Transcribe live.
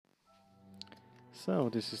So,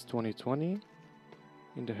 this is 2020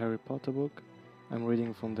 in the Harry Potter book. I'm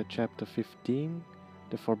reading from the chapter 15,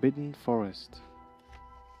 The Forbidden Forest.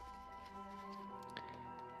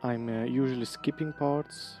 I'm usually skipping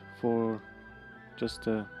parts for just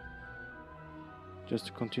uh, just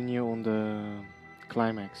to continue on the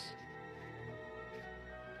climax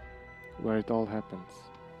where it all happens.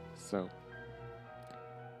 So,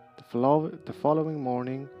 the following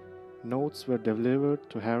morning, notes were delivered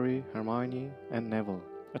to Harry, Hermione, and Neville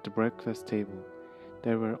at the breakfast table.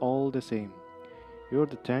 They were all the same. Your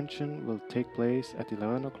detention will take place at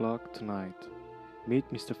 11 o'clock tonight.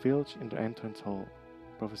 Meet Mr. Filch in the entrance hall.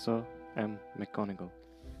 Professor M. McGonagall.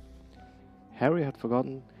 Harry had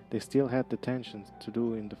forgotten they still had detentions to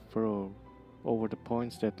do in the furrow over the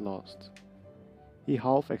points they'd lost. He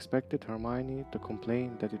half expected Hermione to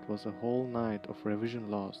complain that it was a whole night of revision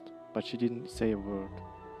lost, but she didn't say a word.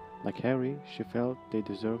 Like Harry, she felt they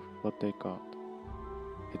deserved what they got.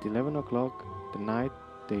 At 11 o'clock, the night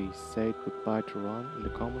they said goodbye to Ron in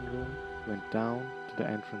the common room, went down to the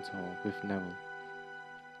entrance hall with Neville.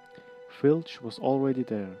 Filch was already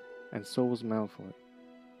there, and so was Malfoy.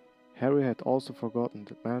 Harry had also forgotten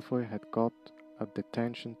that Malfoy had got a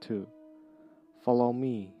detention too. "Follow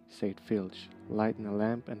me," said Filch, lighting a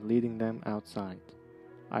lamp and leading them outside.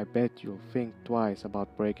 "I bet you'll think twice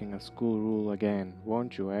about breaking a school rule again,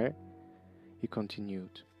 won't you, eh?" he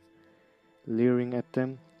continued, leering at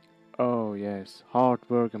them. "Oh yes, hard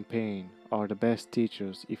work and pain are the best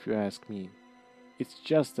teachers if you ask me. It's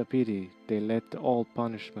just a pity they let the old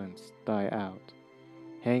punishments die out.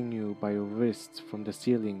 Hang you by your wrists from the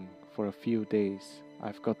ceiling for a few days.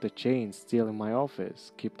 I've got the chains still in my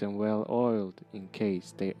office, keep them well oiled in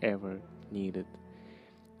case they ever needed.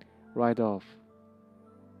 Right,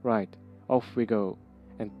 off we go,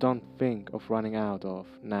 and don't think of running out of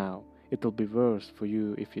now, it'll be worse for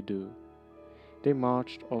you if you do." They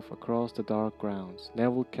marched off across the dark grounds.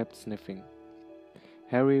 Neville kept sniffing.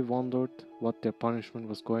 Harry wondered what their punishment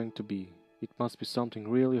was going to be. It must be something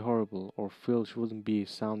really horrible, or Filch wouldn't be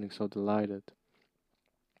sounding so delighted.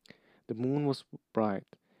 The moon was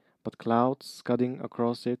bright, but clouds scudding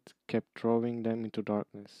across it kept drawing them into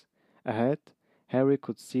darkness. Ahead, Harry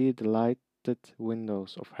could see the lighted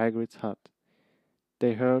windows of Hagrid's hut.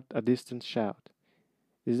 They heard a distant shout.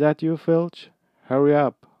 "Is that you, Filch? Hurry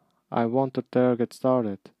up! I want to get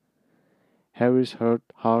started." Harry's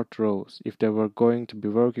heart rose. If they were going to be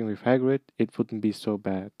working with Hagrid, it wouldn't be so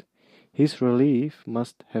bad. His relief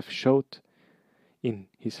must have showed in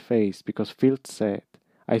his face, because Filch said,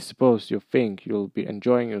 "I suppose you think you'll be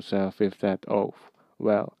enjoying yourself with that oath.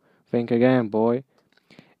 Well, think again, boy.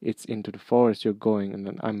 It's into the forest you're going,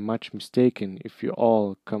 and I'm much mistaken if you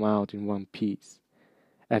all come out in one piece."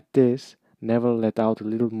 At this, Neville let out a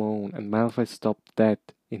little moan, and Malfoy stopped dead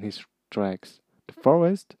in his tracks. "The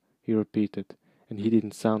forest?" he repeated, and he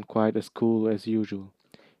didn't sound quite as cool as usual.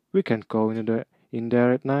 "We can't go in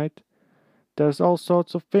there at night. There's all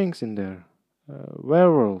sorts of things in there.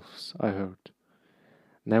 Werewolves, I heard."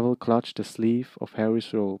 Neville clutched the sleeve of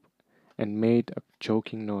Harry's robe and made a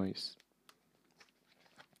choking noise.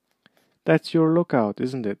 "That's your lookout,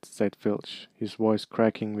 isn't it?" said Filch, his voice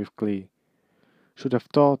cracking with glee. "Should have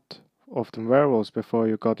thought of the werewolves before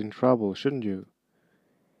you got in trouble, shouldn't you?"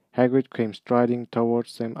 Hagrid came striding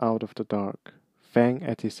towards them out of the dark, Fang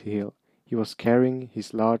at his heel. He was carrying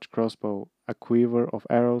his large crossbow. A quiver of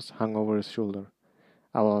arrows hung over his shoulder.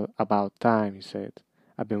 About time," he said.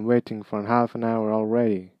 "I've been waiting for half an hour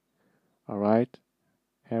already." "All right,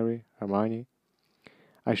 Harry, Hermione."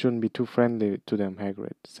 "I shouldn't be too friendly to them,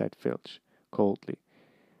 Hagrid," said Filch, coldly.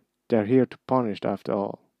 "They're here to punish, after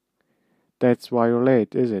all." "That's why you're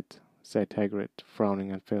late, is it?" said Hagrid,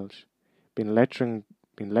 frowning at Filch. Been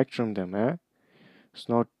lecturing them, eh? It's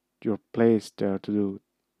not your place there to do.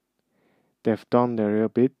 They've done their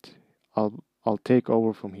bit. I'll take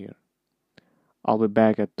over from here." "I'll be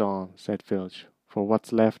back at dawn," said Filch. "For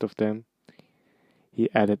what's left of them,"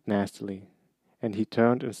 he added nastily, and he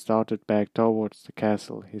turned and started back towards the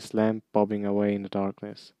castle, his lamp bobbing away in the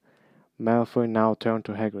darkness. Malfoy now turned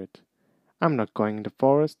to Hagrid. "I'm not going in the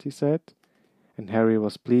forest," he said, and Harry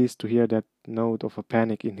was pleased to hear that note of a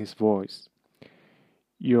panic in his voice.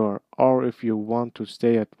 "You're, or if you want to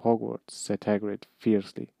stay at Hogwarts," said Hagrid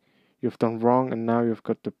fiercely. "You've done wrong, and now you've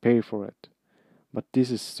got to pay for it. But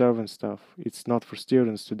this is servant stuff. It's not for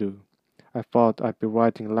students to do. I thought I'd be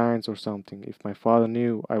writing lines or something. If my father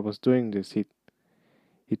knew I was doing this, he'd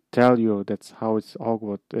tell you that's how it's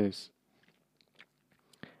Hogwarts is."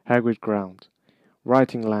 Hagrid groaned.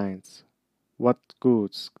 "Writing lines. What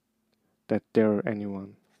good's that there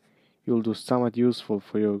anyone? You'll do somewhat useful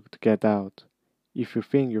for you to get out. If you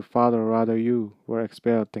think your father rather you were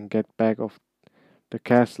expelled than get back of the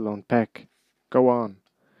castle on Peck, go on."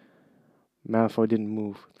 Malfoy didn't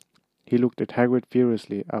move. He looked at Hagrid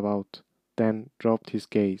furiously about, then dropped his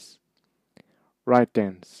gaze. "Right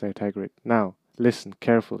then," said Hagrid. "Now, listen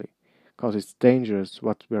carefully, 'cause it's dangerous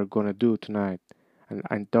what we're gonna do tonight, and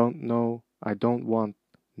I don't want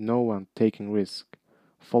no one taking risk.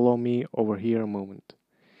 Follow me over here a moment."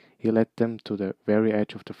 He led them to the very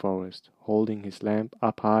edge of the forest. Holding his lamp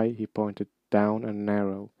up high, he pointed down a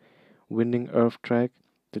narrow, winding earth track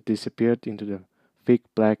that disappeared into the thick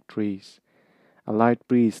black trees. A light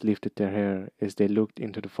breeze lifted their hair as they looked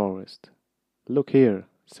into the forest. "Look here,"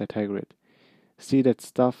 said Hagrid. "See that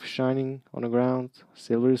stuff shining on the ground?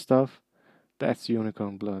 Silvery stuff? That's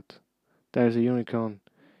unicorn blood. There's a unicorn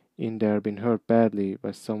in there been hurt badly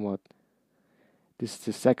by someone. This is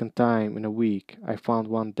the second time in a week. I found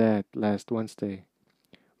one dead last Wednesday.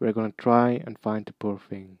 We're gonna try and find the poor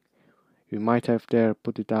thing. We might have there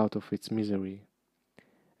put it out of its misery.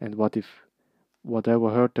 And what if whatever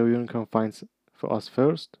hurt the unicorn finds for us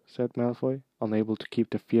first?" said Malfoy, unable to keep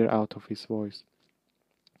the fear out of his voice.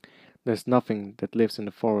 "There's nothing that lives in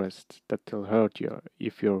the forest that'll hurt you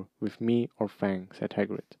if you're with me or Fang," said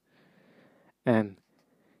Hagrid. "And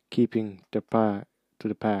keeping to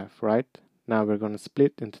the path, right? Now we're gonna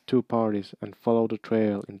split into two parties and follow the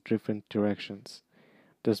trail in different directions.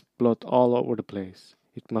 There's blood all over the place.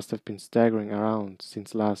 It must have been staggering around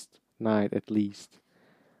since last night at least."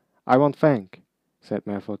 "I want Fang," said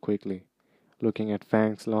Malfoy quickly, looking at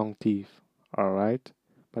Fang's long teeth. "All right,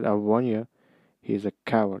 but I warn you, he's a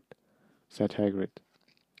coward," said Hagrid.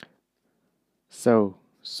 So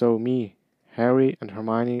me, Harry and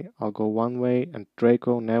Hermione all go one way, and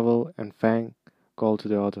Draco, Neville, and Fang go to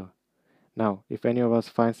the other. Now, if any of us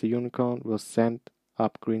finds the unicorn, we'll send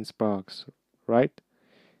up green sparks, right?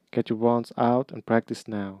 Get your wands out and practice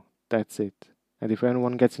now. That's it. And if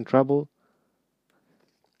anyone gets in trouble,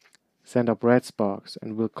 send up red sparks,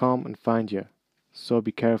 and we'll come and find you. So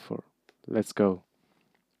be careful. Let's go."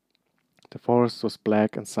 The forest was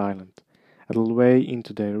black and silent. A little way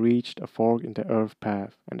into they reached a fork in the earth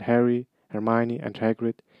path, and Harry, Hermione, and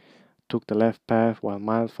Hagrid took the left path while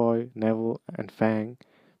Malfoy, Neville, and Fang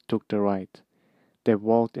took the right. They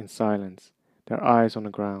walked in silence, their eyes on the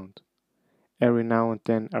ground. Every now and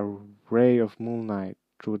then a ray of moonlight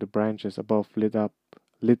through the branches above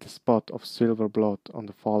lit a spot of silver blood on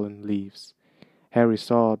the fallen leaves. Harry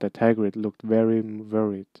saw that Hagrid looked very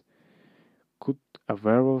worried. "Could a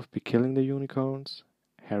werewolf be killing the unicorns?"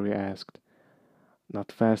 Harry asked.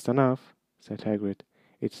 "Not fast enough," said Hagrid.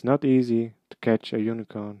 "It's not easy to catch a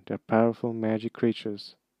unicorn. They're powerful magic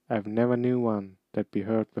creatures. I've never knew one that be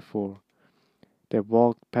hurt before." They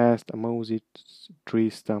walked past a mossy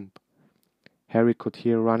tree stump. Harry could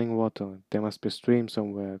hear running water. There must be a stream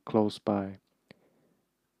somewhere close by.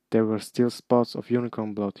 There were still spots of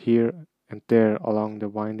unicorn blood here and there along the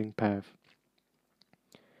winding path.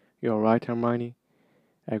 "You all right, Hermione?"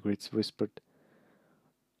 Hagrid whispered.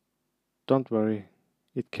 "Don't worry.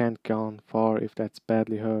 It can't go on far if that's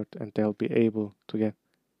badly hurt, and they'll be able to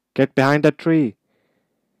get behind that tree!"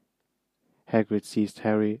 Hagrid seized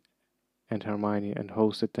Harry and Hermione and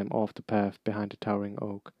hoisted them off the path behind the towering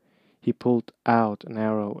oak. He pulled out an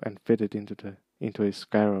arrow and fitted into his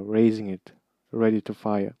scarrow, raising it, ready to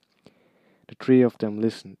fire. The three of them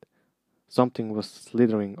listened. Something was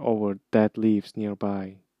slithering over dead leaves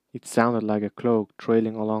nearby. It sounded like a cloak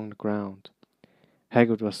trailing along the ground.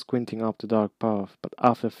 Hagrid was squinting up the dark path, but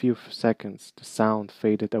after a few seconds the sound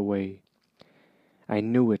faded away. "I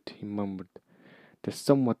knew it," he murmured. "There's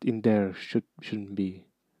someone in there shouldn't be."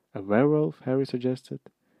 "A werewolf?" Harry suggested.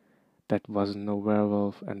 "That wasn't no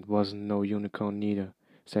werewolf, and wasn't no unicorn neither,"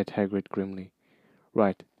 said Hagrid grimly.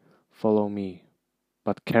 "Right, follow me.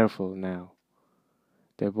 But careful now."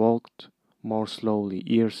 They walked more slowly,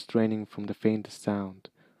 ears straining from the faintest sound.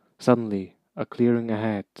 Suddenly, a clearing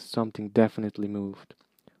ahead, something definitely moved.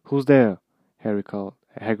 "Who's there?"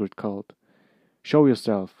 Hagrid called. "Show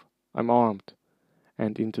yourself. I'm armed."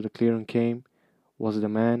 And into the clearing came. Was it a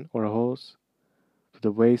man or a horse? To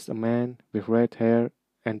the waist a man, with red hair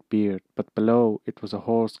and beard, but below it was a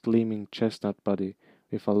horse gleaming chestnut body,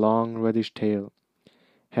 with a long reddish tail.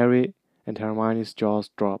 Harry and Hermione's jaws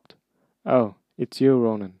dropped. "Oh, it's you,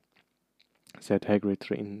 Ronan," said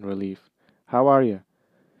Hagrid in relief. "How are you?"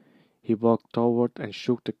 He walked toward and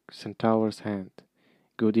shook the centaur's hand.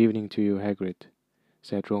 "Good evening to you, Hagrid,"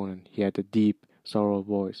 said Ronan. He had a deep, sorrowful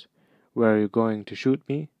voice. "Were you going to shoot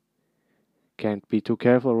me?" "Can't be too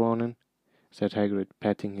careful, Ronan," said Hagrid,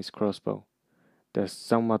 patting his crossbow. "There's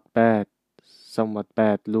somewhat bad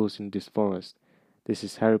loose in this forest. This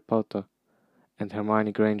is Harry Potter, And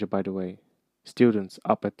Hermione Granger, by the way. Students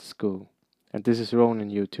up at the school. And this is Ronan,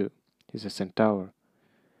 you two. He's a centaur.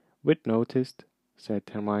 Whit noticed, said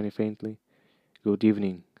Hermione faintly. Good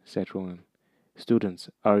evening, said Ronan. Students,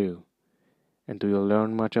 are you? And do you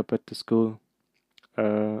learn much up at the school?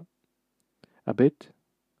 A bit,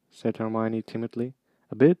 said Hermione timidly.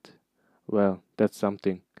 A bit? Well, that's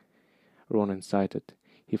something, Ronan cited.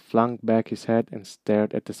 He flung back his head and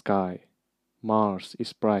stared at the sky. Mars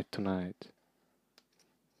is bright tonight.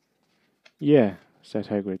 Yeah, said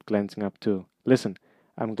Hagrid, glancing up too. Listen,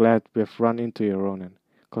 I'm glad we've run into you, Ronan,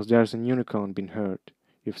 'cause there's a unicorn been hurt.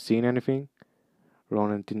 You've seen anything?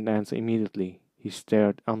 Ronan didn't answer immediately. He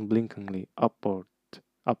stared unblinkingly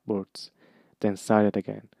upwards, then sighed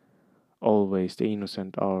again. Always the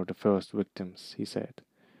innocent are the first victims, he said.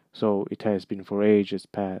 So it has been for ages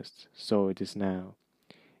past, so it is now.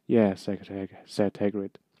 Yes, said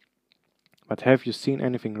Hagrid. But have you seen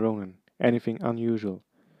anything, Ronan? Anything unusual?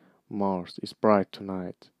 Mars is bright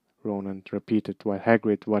tonight, Ronan repeated while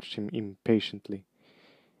Hagrid watched him impatiently.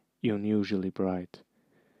 Unusually bright.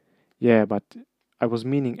 Yeah, but I was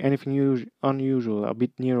meaning anything unusual a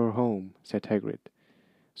bit nearer home, said Hagrid.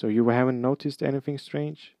 So you haven't noticed anything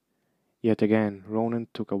strange? Yet again, Ronan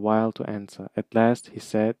took a while to answer. At last he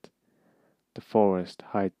said, The forest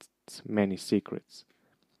hides many secrets.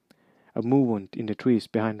 A movement in the trees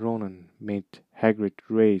behind Ronan made Hagrid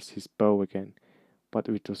raise his bow again, but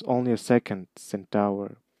it was only a second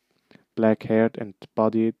centaur, black-haired and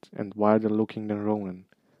bodied and wilder looking than Ronan.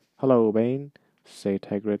 Hello, Bane, said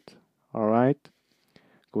Hagrid. All right?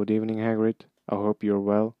 Good evening, Hagrid. I hope you're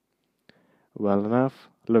well. Well enough.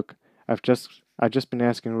 Look, I've just been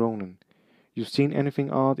asking Ronan. You seen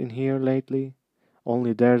anything odd in here lately?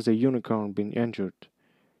 Only there's a unicorn been injured.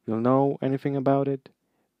 You'll know anything about it?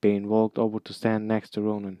 Bane walked over to stand next to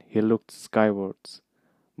Ronan. He looked skywards.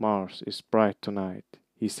 Mars is bright tonight,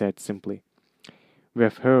 he said simply. We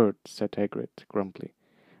have heard, said Hagrid grumpily.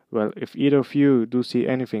 Well, if either of you do see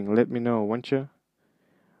anything, let me know, won't you?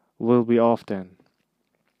 We'll be off then.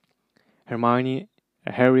 Harry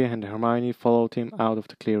and Hermione followed him out of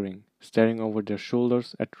the clearing, staring over their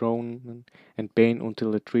shoulders at Ronan and Bane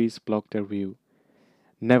until the trees blocked their view.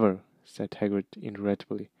 Never, said Hagrid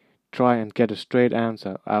irritably, try and get a straight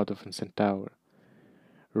answer out of a centaur.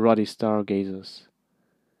 Ruddy stargazers.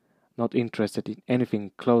 Not interested in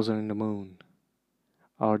anything closer in the moon.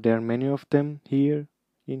 Are there many of them in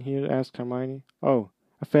here? Asked Hermione. Oh,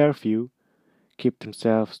 a fair few. Keep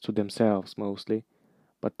themselves to themselves mostly,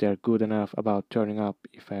 but they're good enough about turning up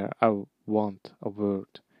if I want a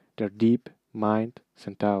word. They're deep-minded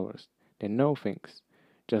centaurs. They know things.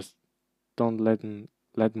 Just don't let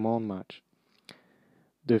them on much.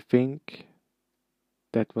 Do you think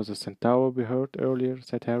that was a centaur we heard earlier?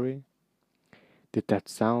 Said Harry. Did that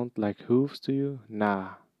sound like hooves to you?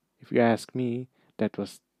 Nah. If you ask me, that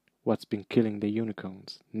was what's been killing the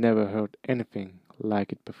unicorns. Never heard anything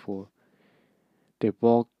like it before. They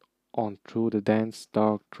walked on through the dense,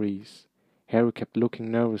 dark trees. Harry kept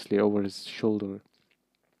looking nervously over his shoulder.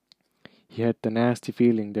 He had the nasty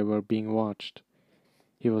feeling they were being watched.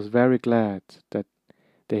 He was very glad that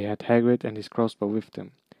they had Hagrid and his crossbow with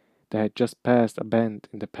them. They had just passed a bend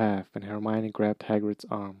in the path when Hermione grabbed Hagrid's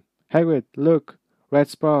arm. Hagrid, look! Red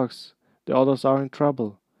sparks! The others are in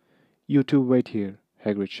trouble. You two wait here,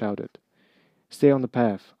 Hagrid shouted. Stay on the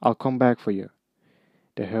path. I'll come back for you.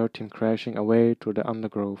 They heard him crashing away through the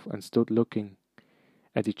undergrowth and stood looking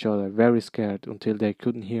at each other, very scared, until they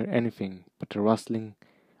couldn't hear anything but the rustling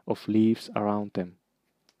of leaves around them.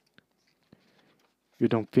 You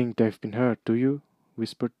don't think they've been hurt, do you?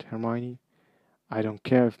 Whispered Hermione. I don't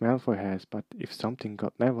care if Malfoy has, but if something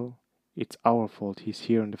got Neville, it's our fault he's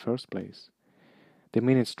here in the first place. The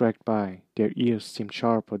minutes dragged by. Their ears seemed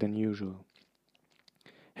sharper than usual.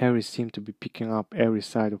 Harry seemed to be picking up every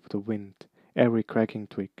sigh of the wind, every cracking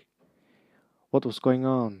twig. What was going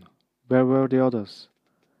on? Where were the others?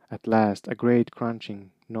 At last, a great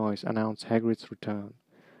crunching noise announced Hagrid's return.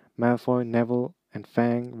 Malfoy, Neville, and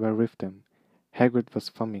Fang were with them. Hagrid was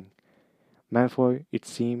fumbling. Malfoy, it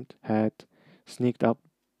seemed, had sneaked up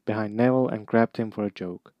behind Neville and grabbed him for a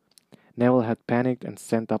joke. Neville had panicked and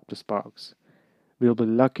sent up the sparks. We'll be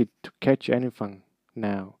lucky to catch anything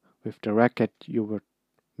now, with the racket you were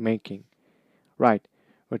making. Right,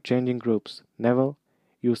 we're changing groups. Neville,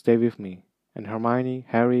 you stay with me. And Hermione,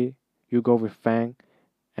 Harry, you go with Fang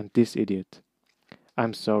and this idiot.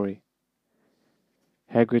 I'm sorry.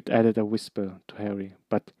 Hagrid added a whisper to Harry,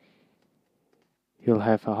 but he'll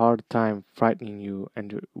have a hard time frightening you,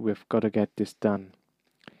 and we've got to get this done.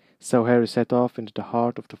 So Harry set off into the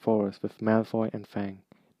heart of the forest with Malfoy and Fang.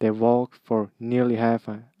 They walked for nearly half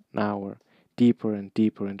an hour, deeper and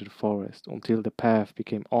deeper into the forest, until the path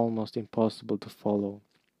became almost impossible to follow.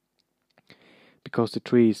 Because the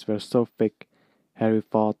trees were so thick, Harry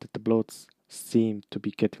thought that the blood seemed to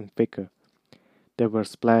be getting thicker. There were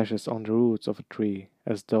splashes on the roots of a tree,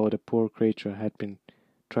 as though the poor creature had been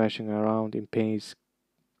thrashing around in pain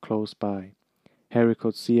close by. Harry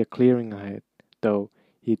could see a clearing ahead, though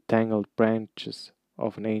he tangled branches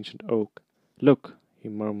of an ancient oak. "Look!" he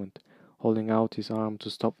murmured, holding out his arm to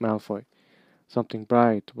stop Malfoy. Something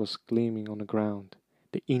bright was gleaming on the ground.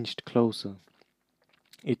 They inched closer.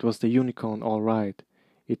 It was the unicorn, all right.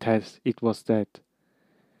 It was that.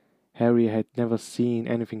 Harry had never seen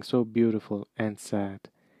anything so beautiful and sad.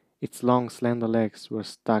 Its long, slender legs were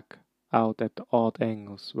stuck out at odd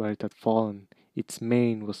angles where it had fallen. Its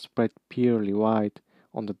mane was spread purely wide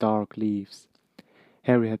on the dark leaves.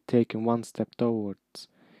 Harry had taken one step towards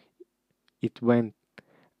it when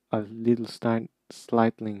a little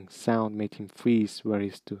slightling sound made him freeze where he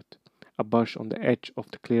stood. A bush on the edge of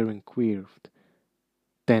the clearing quivered.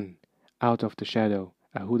 Then, out of the shadow,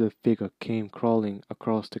 a hooded figure came crawling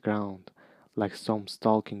across the ground, like some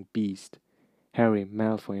stalking beast. Harry,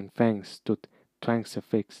 Malfoy, and Fang stood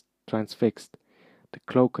transfixed. The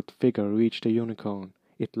cloaked figure reached the unicorn.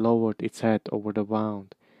 It lowered its head over the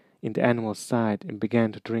wound in the animal's side and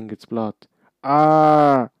began to drink its blood.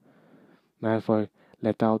 "Ah!" Malfoy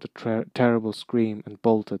let out a terrible scream and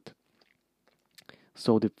bolted.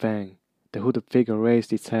 So did Fang. The hooded figure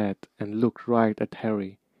raised its head and looked right at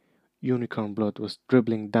Harry. Unicorn blood was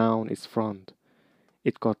dribbling down its front.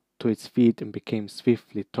 It got to its feet and came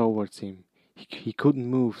swiftly towards him. He couldn't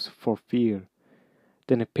move for fear.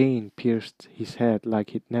 Then a pain pierced his head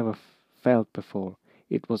like he'd never felt before.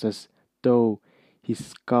 It was as though his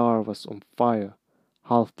scar was on fire.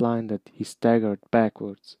 Half blinded, he staggered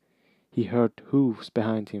backwards. He heard hoofs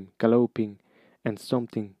behind him, galloping, and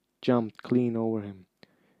something jumped clean over him,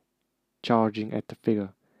 charging at the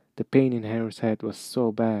figure. The pain in Harry's head was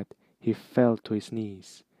so bad, he fell to his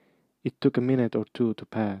knees. It took a minute or two to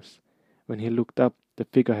pass. When he looked up, the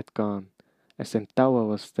figure had gone. A centaur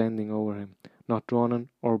was standing over him, not Ronan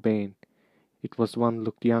or Bane. It was one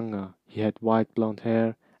looked younger. He had white blonde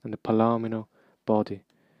hair and a palomino body.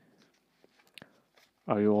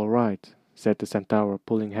 "Are you all right?" said the centaur,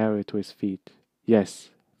 pulling Harry to his feet. "Yes,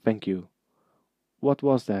 thank you. What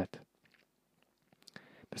was that?"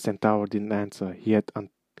 The centaur didn't answer. He had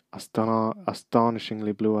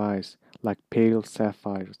astonishingly blue eyes, like pale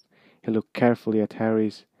sapphires. He looked carefully at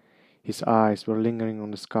Harry's. His eyes were lingering on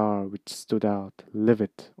the scar which stood out,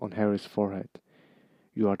 livid, on Harry's forehead.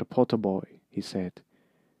 "You are the Potter boy," he said.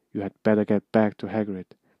 "You had better get back to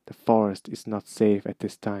Hagrid. The forest is not safe at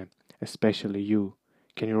this time, especially you.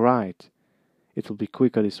 Can you ride? It will be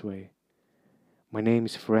quicker this way." "My name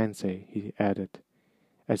is Firenze," he added,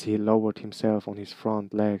 as he lowered himself on his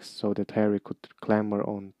front legs so that Harry could clamber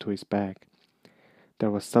on to his back. There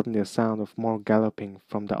was suddenly a sound of more galloping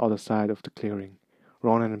from the other side of the clearing.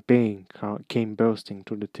 Ronan and Bane came bursting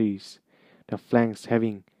through the trees, their flanks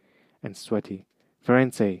heavy and sweaty.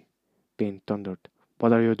 "Firenze!" Bane thundered.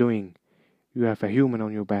 "What are you doing? You have a human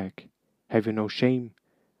on your back. Have you no shame?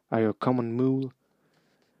 Are you a common mule?"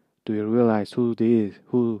 "Do you realize who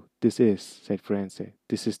this is?" said Firenze.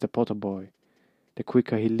 "This is the Potter boy. The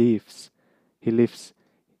quicker he leaves his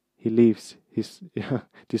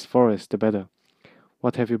this forest, the better."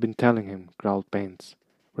 "What have you been telling him?" growled Baines.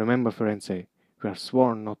 "Remember, Firenze, we are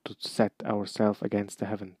sworn not to set ourselves against the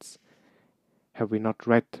heavens. Have we not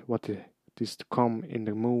read what is to come in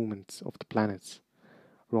the movements of the planets?"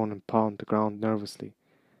 Ronan pawed the ground nervously.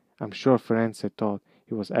 "I'm sure Firenze thought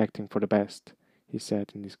he was acting for the best," he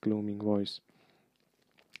said in his gloomy voice.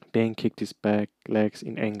 Bane kicked his back legs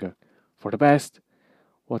in anger. "For the best?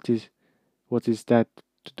 What is that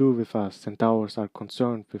to do with us? Centaurs are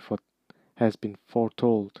concerned with what has been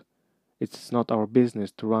foretold. It's not our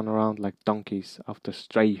business to run around like donkeys after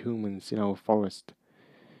stray humans in our forest."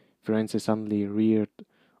 Firenze suddenly reared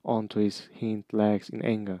onto his hind legs in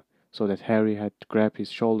anger, so that Harry had to grab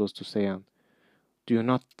his shoulders to stay on. "Do you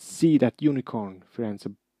not see that unicorn?"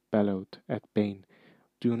 Firenze bellowed at Bane.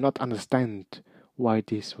 "Do you not understand why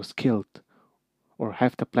this was killed? Or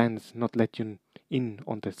have the planets not let you in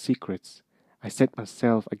on the secrets? I set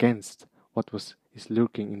myself against what is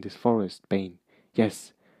lurking in this forest, Bane.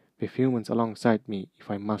 Yes, with humans alongside me,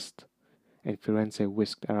 if I must." And Firenze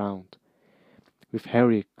whisked around. With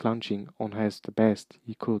Harry clutching on as the best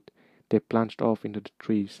he could, they plunged off into the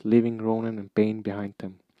trees, leaving Ronan and Bane behind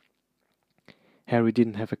them. Harry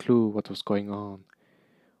didn't have a clue what was going on.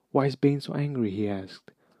 "Why is Bane so angry?" he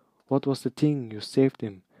asked. "What was the thing you saved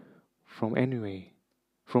him from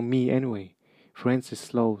me anyway?" Francis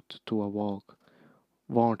slowed to a walk,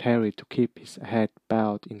 warned Harry to keep his head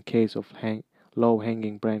bowed in case of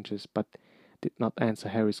low-hanging branches, but did not answer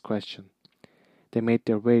Harry's question. They made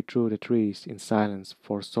their way through the trees in silence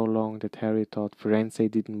for so long that Harry thought Firenze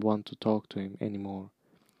didn't want to talk to him any more.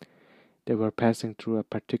 They were passing through a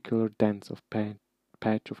particular dense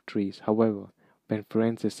patch of trees, however, when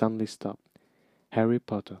Firenze suddenly stopped. "Harry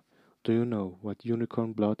Potter, do you know what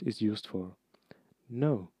unicorn blood is used for?"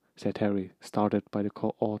 "No," said Harry, startled by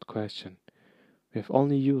the odd question. "We have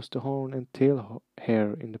only used the horn and tail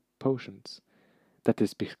hair in the potions." "That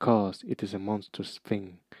is because it is a monstrous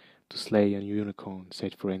thing to slay a unicorn,"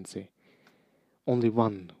 said Firenze. "Only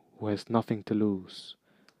one who has nothing to lose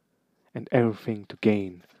and everything to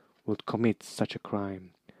gain would commit such a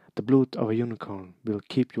crime. The blood of a unicorn will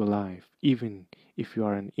keep you alive, even if you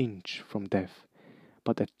are an inch from death,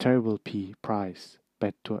 but at a terrible price.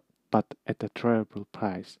 But at a terrible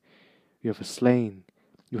price. You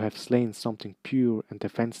have slain something pure and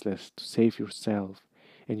defenseless to save yourself,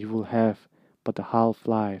 and you will have but a half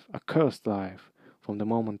life, a cursed life, from the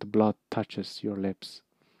moment the blood touches your lips."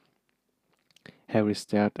 Harry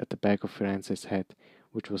stared at the back of Firenze's head,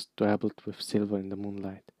 which was dabbled with silver in the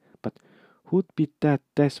moonlight. "But who'd be that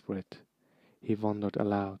desperate?" he wondered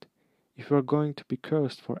aloud. "If you are going to be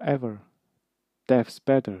cursed forever, death's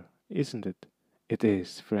better, isn't it?" "It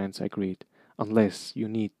is," Firenze agreed, "unless you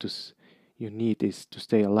need is to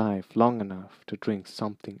stay alive long enough to drink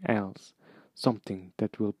something else, something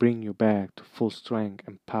that will bring you back to full strength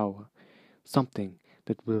and power, something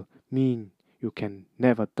that will mean you can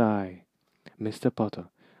never die. Mr. Potter,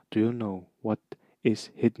 do you know what is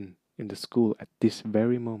hidden in the school at this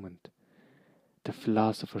very moment?" "The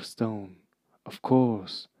Philosopher's Stone." "Of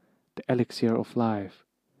course. The elixir of life.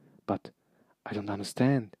 But I don't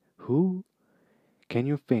understand. Who? Can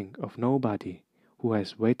you think of nobody who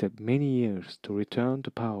has waited many years to return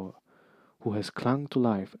to power, who has clung to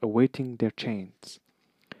life awaiting their chance?"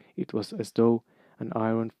 It was as though an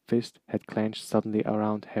iron fist had clenched suddenly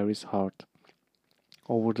around Harry's heart.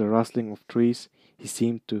 Over the rustling of trees he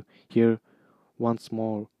seemed to hear once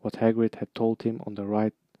more what Hagrid had told him on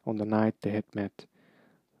the night they had met.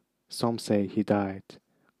 "Some say he died.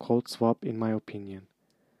 Cold swab in my opinion.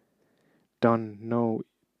 Don't know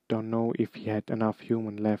if he had enough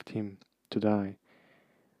human left him to die."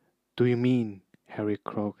 "Do you mean," Harry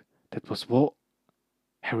croaked, "that was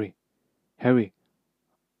Harry,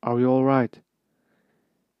 are you all right?"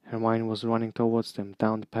 Hermione was running towards them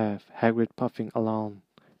down the path, Hagrid puffing along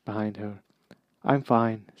behind her. "I'm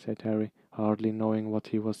fine," said Harry, hardly knowing what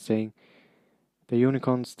he was saying. "The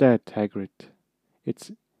unicorn's dead, Hagrid.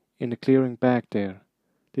 It's in the clearing back there.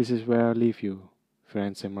 This is where I leave you,"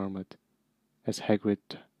 Firenze murmured, as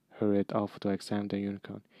Hagrid hurried off to examine the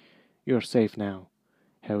unicorn. "You're safe now."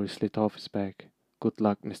 Harry slid off his back. "Good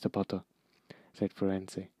luck, Mr. Potter," said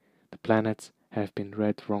Firenze. "The planets have been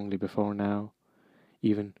read wrongly before now,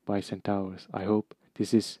 even by centaurs. I hope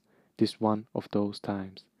this is one of those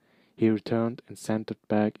times." He returned and sauntered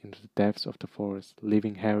back into the depths of the forest,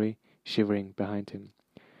 leaving Harry shivering behind him.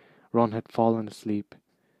 Ron had fallen asleep,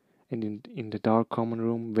 and in the dark common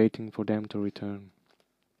room waiting for them to return.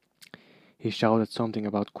 He shouted something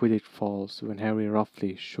about Quidditch Falls when Harry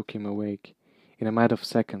roughly shook him awake. In a matter of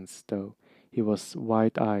seconds, though, he was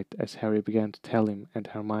wide-eyed as Harry began to tell him and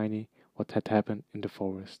Hermione what had happened in the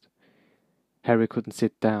forest. Harry couldn't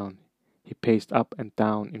sit down. He paced up and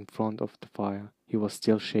down in front of the fire. He was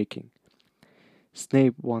still shaking.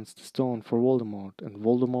 "Snape wants the stone for Voldemort, and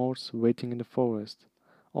Voldemort's waiting in the forest.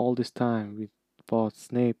 All this time we thought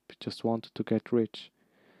Snape just wanted to get rich."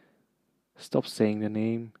 "Stop saying the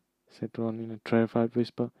name," said Ron in a terrified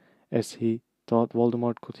whisper, as he thought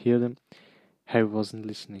Voldemort could hear them. Harry wasn't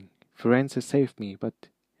listening. "Firenze saved me, but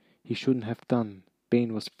he shouldn't have done.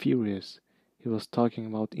 Bane was furious. He was talking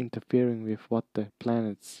about interfering with what the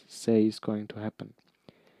planets say is going to happen.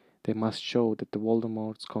 They must show that the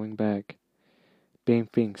Voldemort's coming back. Bane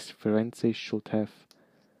thinks Firenze should have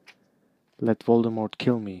let Voldemort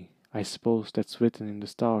kill me. I suppose that's written in the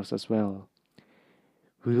stars as well."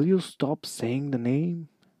 "Will you stop saying the name?"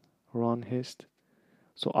 Ron hissed.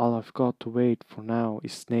 "So all I've got to wait for now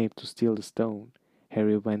is Snape to steal the stone,"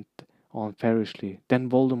 Harry went on feverishly. "Then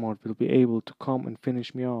Voldemort will be able to come and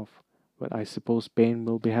finish me off. But I suppose Bane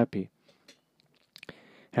will be happy."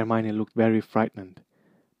 Hermione looked very frightened,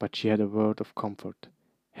 but she had a word of comfort.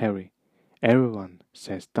 "Harry, everyone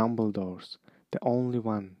says Dumbledore's the only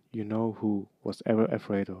one you know who was ever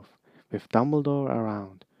afraid of. With Dumbledore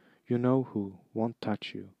around, you know who won't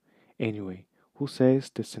touch you. Anyway, who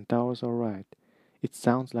says the centaurs are right? It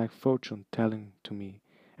sounds like fortune telling to me,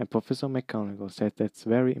 and Professor McGonagall said that's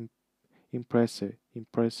very imprecise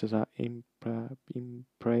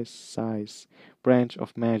branch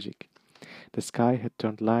of magic. The sky had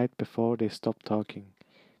turned light before they stopped talking.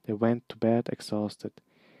 They went to bed exhausted,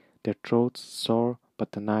 their throats sore,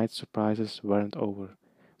 but the night's surprises weren't over.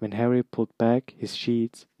 When Harry pulled back his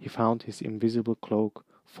sheets, he found his invisible cloak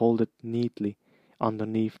folded neatly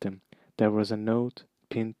underneath them. There was a note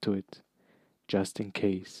pinned to it, just in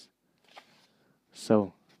case.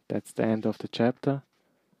 So, that's the end of the chapter.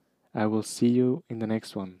 I will see you in the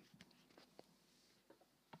next one.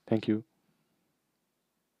 Thank you.